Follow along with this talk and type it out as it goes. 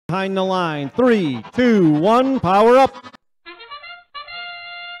behind the line. 3, 2, 1, power up.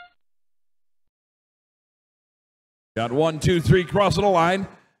 Got 1, 2, 3 crossing the line.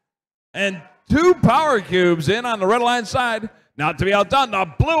 And 2 power cubes in on the red line side. Not to be outdone, the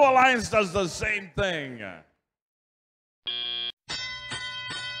blue alliance does the same thing.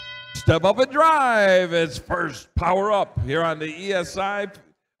 Step up and drive. It's first power up here on the ESI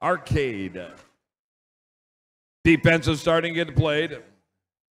arcade. Defense is starting to get played.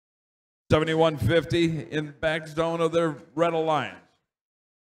 7150 in the back zone of their red alliance.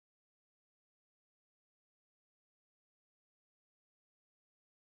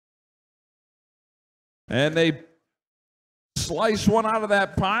 And they slice one out of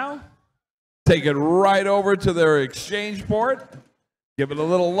that pile, take it right over to their exchange port, give it a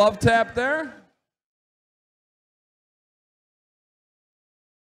little love tap there.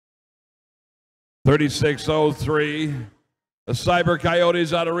 .3603, the Cyber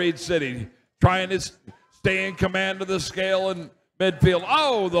Coyotes out of Reed City, trying to stay in command of the scale in midfield.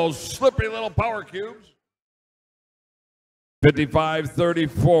 Oh, those slippery little power cubes.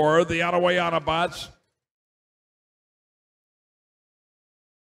 55-34, the Ottaway Autobots.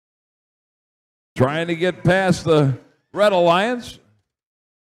 Trying to get past the Red Alliance.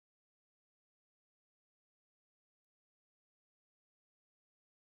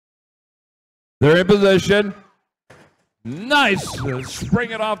 They're in position. Nice.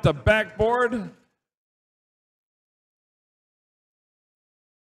 Spring it off the backboard.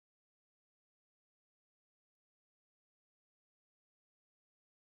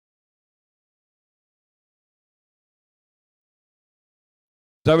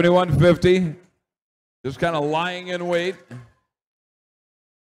 .7150. Just kind of lying in wait.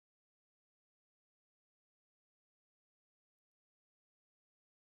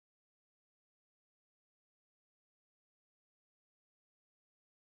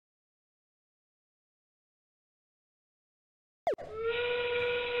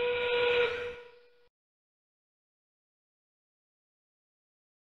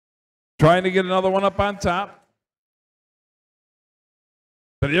 Trying to get another one up on top.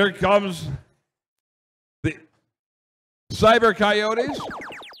 But here comes the Cyber Coyotes.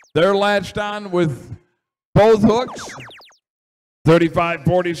 They're latched on with both hooks.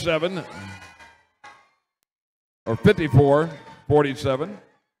 35-47 or 54-47.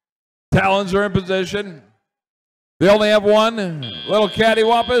 Talons are in position. They only have one. Little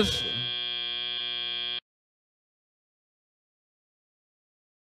cattywampus.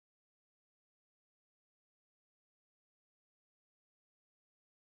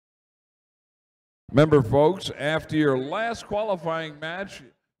 Remember, folks, after your last qualifying match,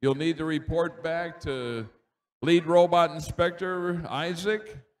 you'll need to report back to Lead Robot Inspector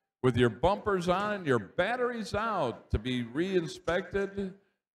Isaac with your bumpers on and your batteries out to be re-inspected,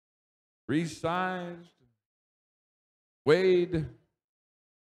 resized, weighed,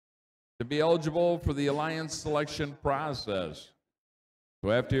 to be eligible for the Alliance selection process.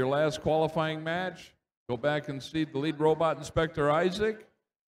 So after your last qualifying match, go back and see the Lead Robot Inspector Isaac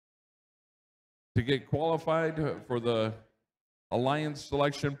to get qualified for the Alliance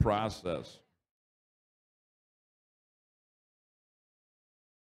selection process.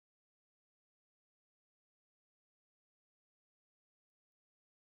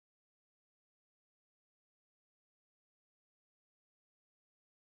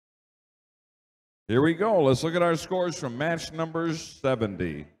 Here we go. Let's look at our scores from match number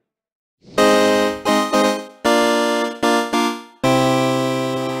 70.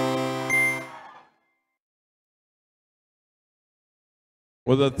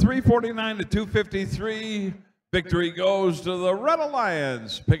 With a 349-253, victory goes to the Red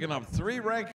Alliance, picking up 3 rank